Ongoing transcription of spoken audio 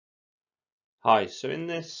Hi, so in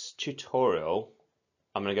this tutorial,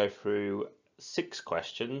 I'm going to go through 6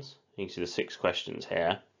 questions. You can see the 6 questions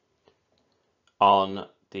here on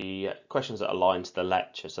the questions that align to the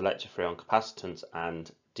lecture. So lecture 3 on capacitance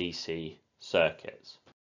and DC circuits.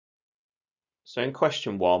 So in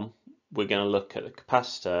question 1, we're going to look at the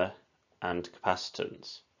capacitor and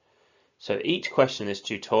capacitance. So each question in this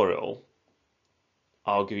tutorial,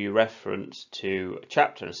 I'll give you reference to a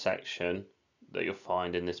chapter and a section that you'll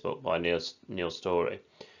find in this book by Neil Story.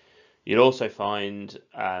 You'll also find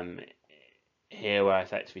here where I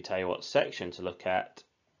effectively tell you what section to look at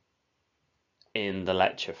in the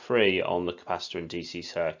lecture 3 on the capacitor and DC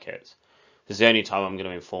circuits. This is the only time I'm going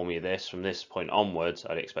to inform you of this. From this point onwards,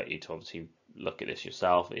 I'd expect you to obviously look at this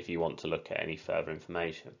yourself if you want to look at any further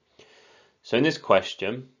information. So in this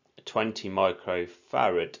question, a 20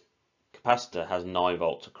 microfarad capacitor has 9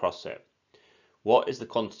 volts across it. What is the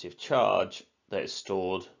quantity of charge that is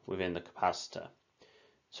stored within the capacitor?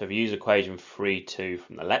 So if you use equation 3.2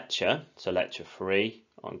 from the lecture, so lecture 3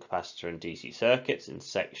 on capacitor and DC circuits in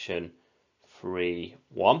section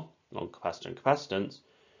 3.1 on capacitor and capacitance,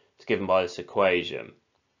 it's given by this equation.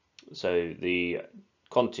 So the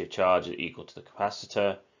quantity of charge is equal to the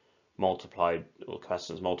capacitor multiplied, or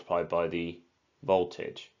capacitance multiplied by the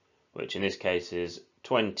voltage, which in this case is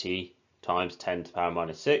 20 times 10 to the power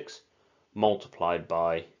minus 6 multiplied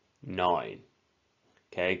by 9.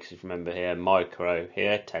 Okay, because if you remember here, micro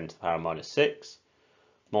here, 10 to the power minus 6,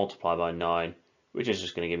 multiplied by 9, which is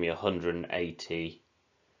just going to give me 180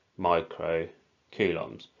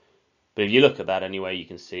 microcoulombs. But if you look at that anyway, you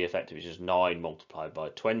can see effectively it's just 9 multiplied by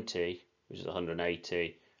 20, which is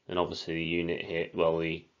 180, and obviously the unit here, well,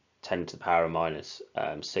 the 10 to the power minus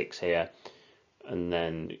 6 here, and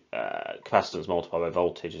then capacitance multiplied by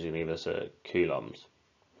voltage is going to give us coulombs.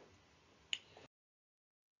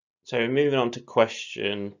 So moving on to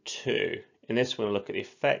question 2. In this we'll look at the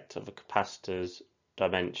effect of a capacitor's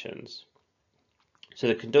dimensions. So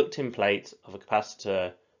the conducting plates of a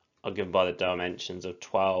capacitor are given by the dimensions of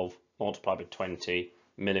 12 multiplied by 20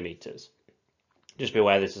 millimeters. Just be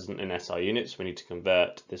aware this isn't in SI units, we need to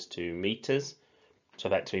convert this to meters, so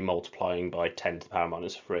effectively multiplying by 10 to the power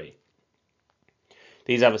minus 3.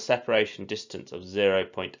 These have a separation distance of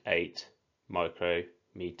 0.8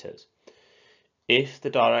 micrometers. If the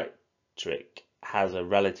dielectric has a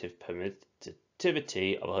relative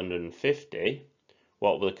permittivity of 150,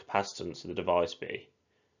 what will the capacitance of the device be?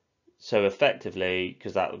 So effectively,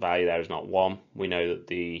 because that value there is not 1, we know that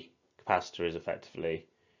the capacitor is effectively,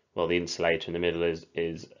 well, the insulator in the middle is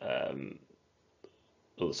the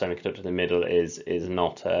semiconductor in the middle is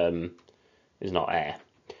not air.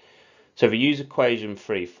 So if we use equation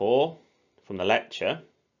 3.4 from the lecture,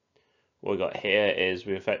 what we've got here is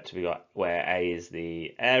we've effectively got where A is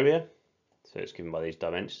the area, so it's given by these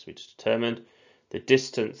dimensions we just determined. The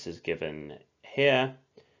distance is given here,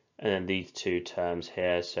 and then these two terms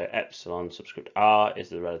here, so epsilon subscript r is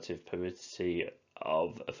the relative permittivity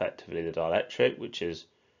of effectively the dielectric, which is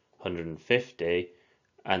 150,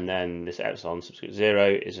 and then this epsilon subscript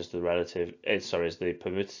 0 is just the relative, is the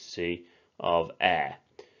permittivity of air,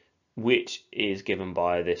 which is given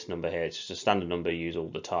by this number here. It's just a standard number you use all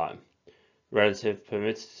the time. Relative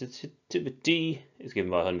permittivity is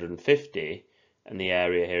given by 150, and the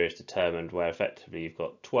area here is determined where effectively you've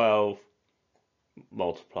got 12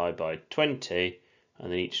 multiplied by 20,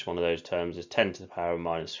 and then each one of those terms is 10 to the power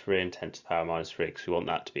minus 3 and 10 to the power minus 3 because we want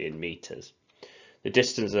that to be in meters. The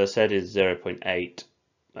distance, as I said, is 0.8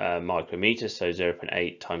 micrometers, so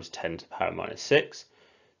 0.8 times 10 to the power minus 6.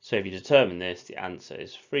 So if you determine this, the answer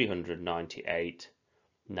is 398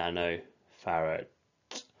 nanofarad,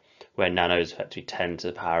 where nano is effectively 10 to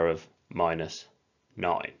the power of minus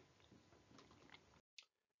 9.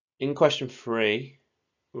 In question 3,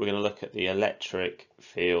 we're going to look at the electric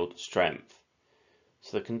field strength.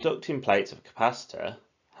 So the conducting plates of a capacitor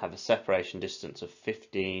have a separation distance of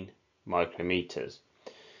 15 micrometers.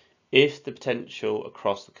 If the potential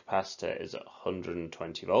across the capacitor is at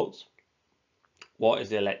 120 volts, what is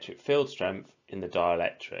the electric field strength in the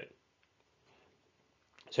dielectric?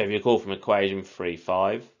 So if you recall from equation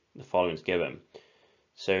 3.5, the following is given.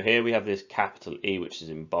 So here we have this capital E, which is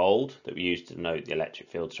in bold, that we use to denote the electric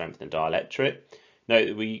field strength in the dielectric. Note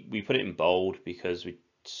that we put it in bold because we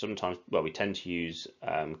tend to use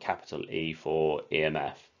capital E for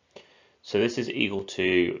EMF. So this is equal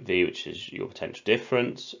to V, which is your potential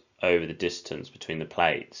difference, over the distance between the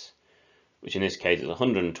plates, which in this case is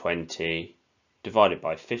 120 divided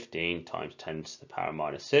by 15 times 10 to the power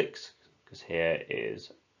minus 6, because here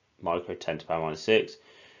is micro 10 to the power minus 6,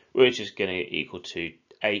 which is going to equal to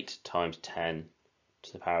 8 times 10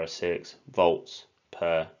 to the power of 6 volts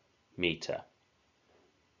per meter.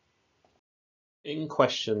 In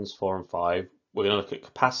questions 4 and 5, we're going to look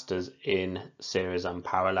at capacitors in series and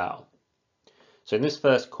parallel. So in this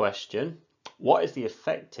first question, what is the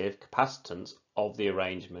effective capacitance of the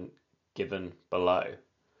arrangement given below,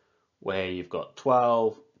 where you've got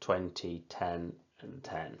 12, 20, 10 and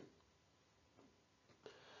 10.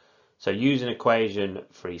 So using equation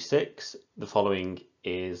 3.6, the following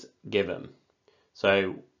is given.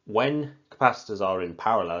 So when capacitors are in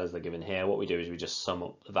parallel, as they're given here, what we do is we just sum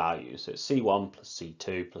up the values. So it's C1 plus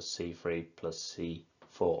C2 plus C3 plus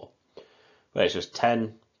C4. Where it's just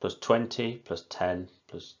 10 plus 20 plus 10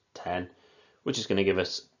 plus 10, which is going to give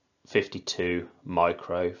us 52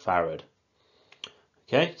 microfarad.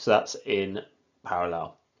 Okay, so that's in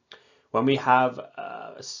parallel. When we have,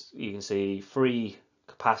 you can see 3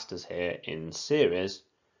 capacitors here in series,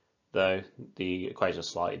 though the equation is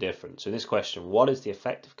slightly different. So in this question, what is the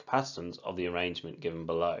effective capacitance of the arrangement given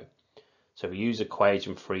below? So if we use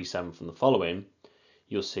equation 3.7 from the following,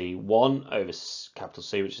 you'll see 1 over capital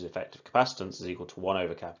C, which is effective capacitance, is equal to 1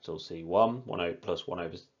 over capital C1, plus 1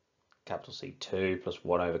 over capital C2, plus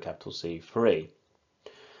 1 over capital C3.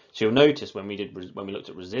 So you'll notice when we looked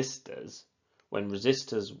at resistors, when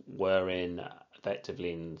resistors were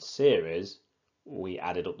effectively in series, we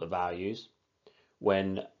added up the values.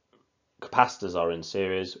 When capacitors are in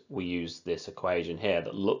series, we use this equation here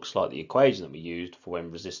that looks like the equation that we used for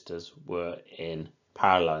when resistors were in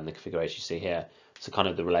parallel in the configuration you see here. So kind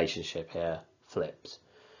of the relationship here flips.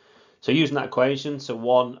 So using that equation, so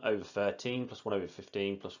 1 over 13 plus 1 over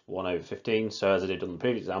 15 plus 1 over 15. So as I did on the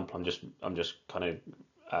previous example, I'm just kind of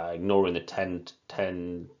ignoring the 10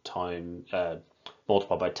 times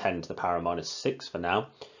multiplied by 10 to the power of minus 6 for now.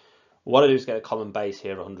 What I do is get a common base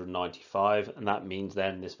here, 195, and that means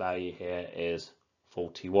then this value here is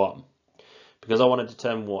 41. Because I want to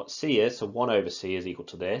determine what C is, so 1 over C is equal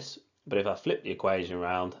to this, but if I flip the equation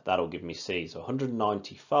around, that'll give me C, so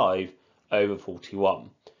 195 over 41.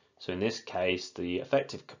 So in this case, the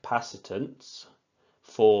effective capacitance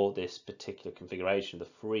for this particular configuration, the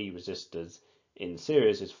 3 resistors in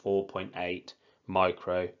series, is 4.8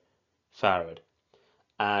 microfarad.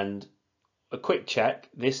 And a quick check,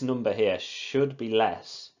 this number here should be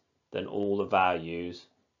less than all the values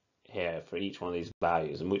here for each one of these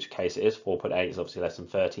values, in which case it is 4.8, is obviously less than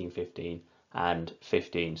 13, 15 and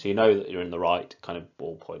 15. So you know that you're in the right kind of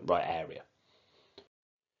ballpoint, right area.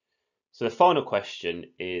 So the final question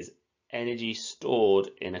is energy stored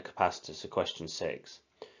in a capacitor, so question 6.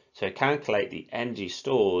 So calculate the energy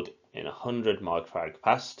stored in a 100 microfarad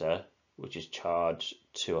capacitor, which is charged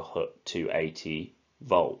to 80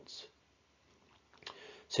 volts.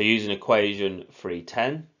 So using equation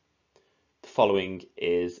 3.10, the following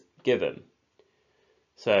is given.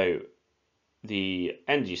 So the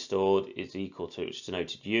energy stored is equal to, which is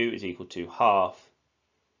denoted U, is equal to half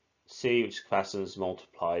C, which is capacitance,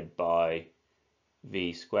 multiplied by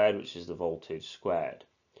V squared, which is the voltage squared.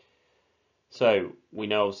 So we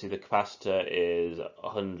know obviously the capacitor is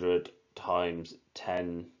 100 times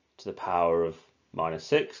 10 to the power of minus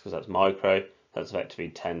 6, because that's micro. That's effectively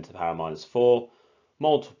 10 to the power of minus 4.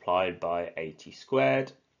 Multiplied by 80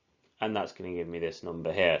 squared, and that's going to give me this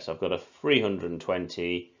number here. So I've got a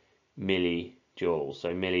 320 millijoules,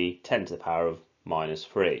 so milli 10 to the power of minus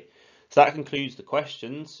 3. So that concludes the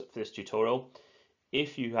questions for this tutorial.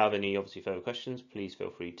 If you have any obviously further questions, please feel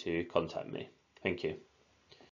free to contact me. Thank you.